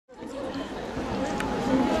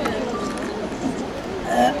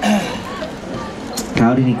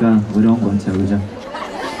가을이니까 어려운 거 같아요, 그죠?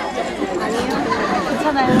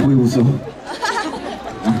 괜찮아요. 왜 웃어?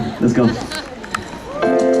 Let's go.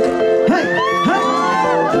 Hey, hey, hey,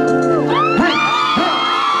 hey,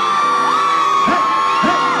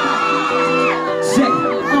 hey.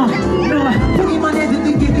 너와 보기만 해도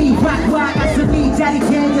느낌이 확 가슴이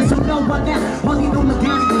짜릿해져서 너와 나 어디 놀러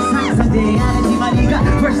가는 게 상상돼. 아는지만 네가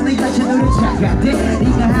personally touch는 노래 착각돼.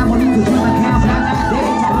 네가 하모니도 생각하면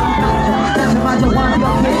나마저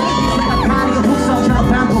완벽해. 네 생각하는 게 훅성처럼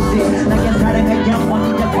반복돼. 나의 사랑의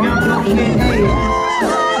영원히가 완벽해.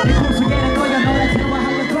 내 꿈속에는 너야. 너를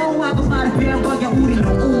대화하려고 하고 말을 배운 거야. 우리는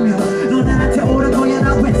우며 너 나한테 오는 거야. 나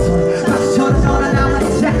왼손 박수처럼 너랑 나만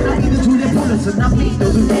있자. 아니도 둘레 불러서 난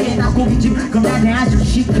믿어도 돼. 나 고깃집 그럼 나한테 아주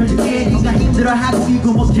시켜줄게. 네가 힘들어하고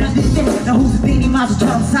이거 못 견딜 때 나 호수들이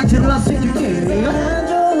마수처럼 상처를 없애줄게. 안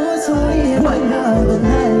좋은 소리에 불러도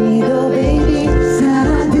난리도 baby.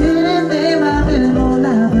 사람들은 내 맘을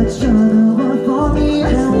몰라 but you're the one for me.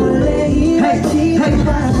 난 원래 이랬지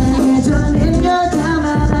예전엔 여자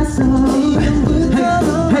많았어. 지금부터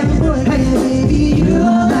너를 볼게 baby. You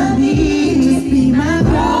and me be my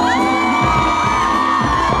girl.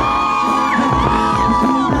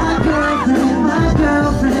 My girlfriend, my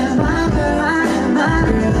girlfriend, my girl, my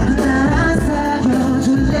girl. 나랑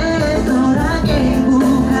사귀어줄래 너랑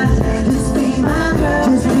행복한. Just be my girl,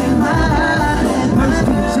 just be my girl. First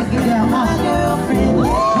thing, check it out, my girlfriend.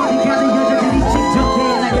 어디 가는 여자들이 직접해.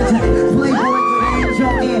 나 여자 playboy 그래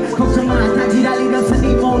정해. 걱정 마, 다 지랄일 없어. 네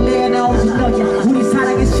몰래 나 오직 너야. 우리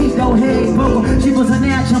사랑에 시도해 보고 싶어서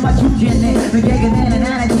내 아침만 죽겠네. 너에게 내는 안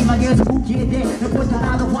하지만 계속 웃게 돼. 너부터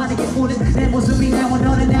나도 화내게 우는 내 모습이 나와.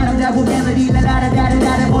 너는 아름다고 멜로디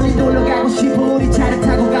라라라라라. 멀리 놀러 가고 싶어. 우리 차를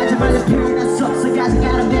타고 가자. 말로 표현했어 가장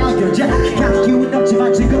아름다운 여자. 감기운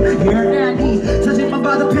없지만 지금 here 나니 사진만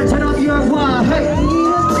봐도 편처럼 you're one. Hey.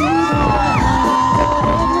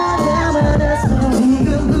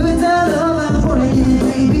 지금부터 너만 보내게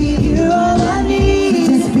baby. You and me.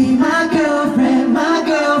 Just be my girlfriend, my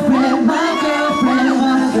girlfriend, my girlfriend,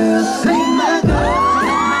 my girl. Be my girl.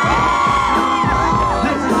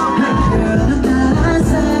 넌 나랑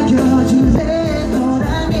사귀어줄래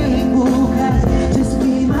너랑 행복한. Just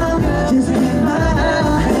be my girl, just be my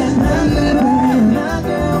girlfriend, my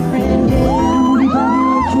girlfriend, yeah. 우리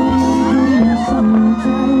밤에 그리웠어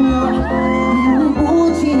나는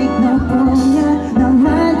오직 너뿐이야.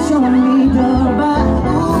 나만 좀 믿어봐.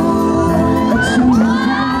 어쩌면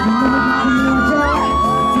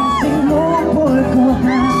다시 못 볼 것 같아.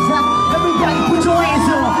 Everybody put your hands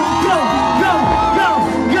up. Go, go, go,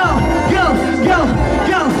 go, go, go,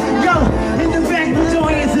 go, go. In the back, put your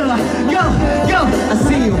hands up. Go, go. I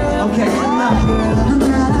see you. Okay.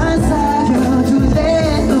 나랑 사귀어줄래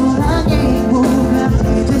너랑 행복한.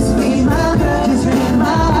 Just be my girl, just be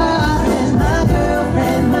my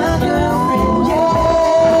girlfriend, my girlfriend, yeah.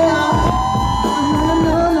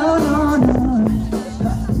 No, no, no, no.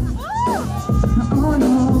 Oh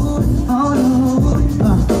no, oh no.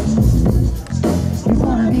 You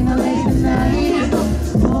wanna be my lady tonight?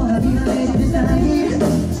 Wanna be my lady tonight?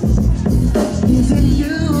 Is it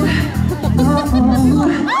you? Oh.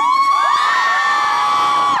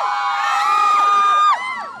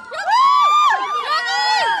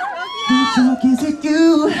 왼쪽 is it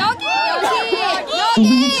you?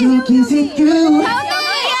 왼쪽 is it you?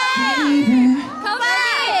 Baby.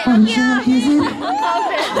 왼쪽 is it?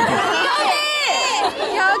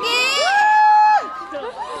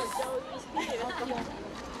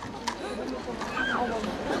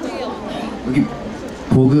 여기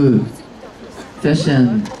보그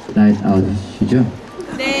패션 나이트 아웃이죠?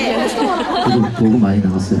 네. 저도 보그 많이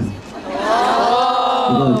나갔어요.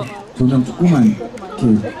 이거 조명 조금만 이렇게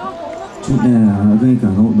네, 그러니까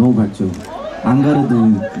너무 밝죠. 안 가려도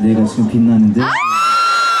내가 지금 빛나는데. 맞아.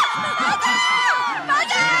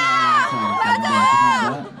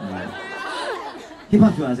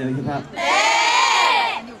 힙합 좋아하세요? 힙합? 네.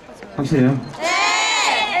 확실해요? 네.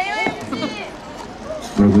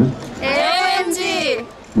 뭐라고요? AOMG.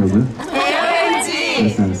 뭐라고요? AOMG.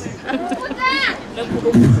 알았어.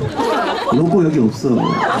 로고 여기 없어.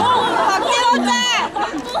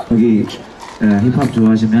 여기 힙합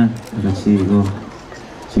좋아하시면 같이 이거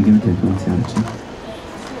즐기면 될 것 같아요. 알았죠?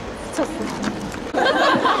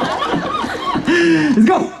 Let's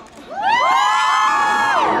go!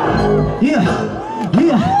 Yeah!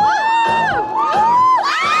 Yeah!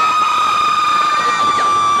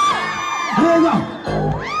 Here we go!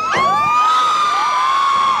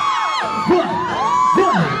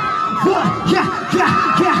 Yeah, yeah,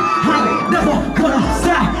 yeah! I never gonna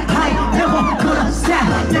stop! I never gonna stop!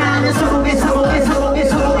 나는 서로의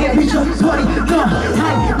비춰버리 너 I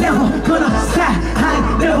never gonna stop! I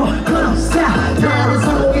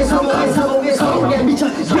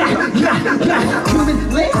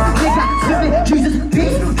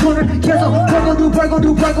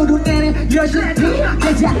벌고도 내는 열심히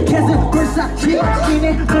제작해서 불사치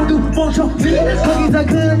이미 모두 멈춰지 거기서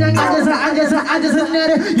그냥 앉아서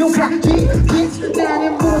나를 욕하지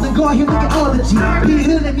나는 모든 거 힘들게 얻었지 비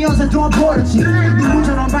흘리면서 좀 벌었지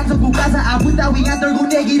누구처럼 방송국 가서 아픈 따위 안 떨고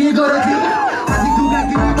내 길을 걸었지 아직 누가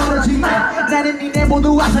길이 멀었지만 나는 니네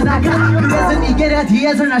모두 와서 나가 그래서 니게라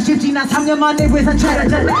뒤에서 나 쉽지 난 3년 만에 회사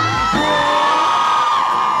차렸잖아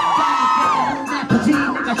아프지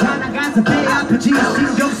내가 전화가서 배 아프지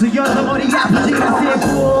신경 쓰여서 머리 아프지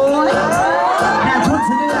세보 난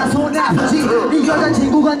촌스느라 손 아프지 네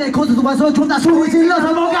여자친구가 내 콘서트 와서 존나 소리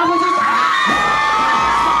질러서 목 아프지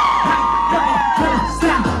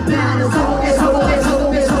나는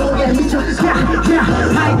속에 미쳐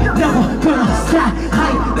I never gonna stop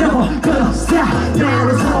I never gonna stop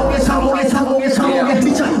나는 속에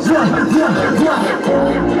미쳐 이건 다른 데서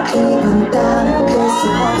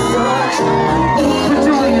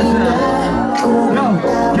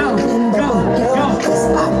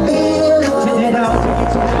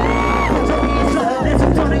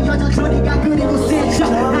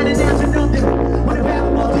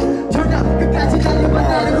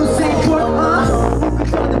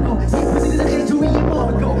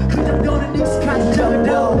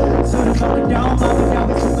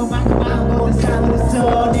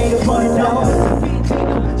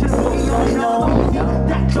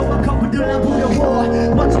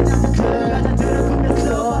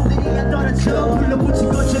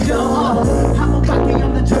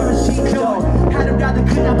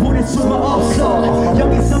그냥 보낼 수가 없어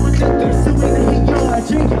여기서만 느낄 수 있는 희열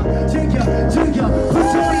즐겨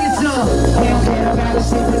불소리에서 헤어지러 가고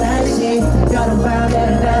싶은 날씨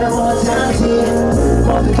여름밤에는 나를 못 참지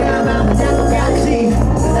모두가 마음은 다 똑같지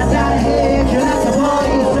난 따라해 결합해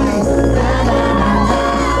버리지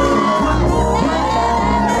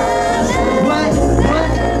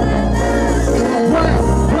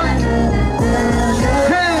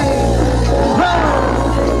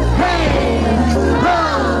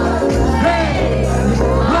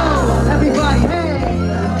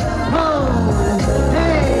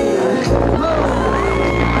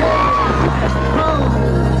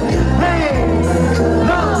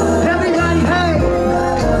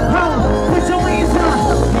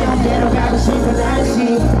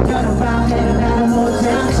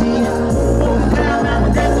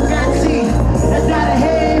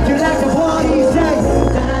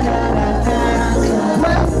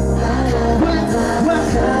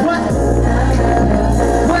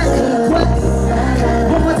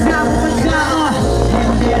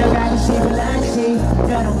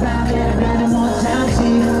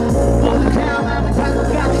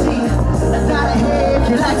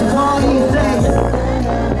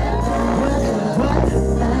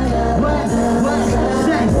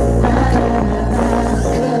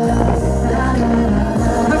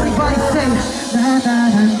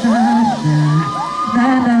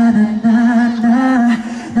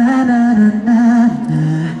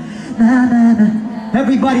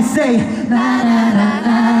Everybody say na na na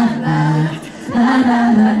na na na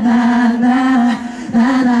na na na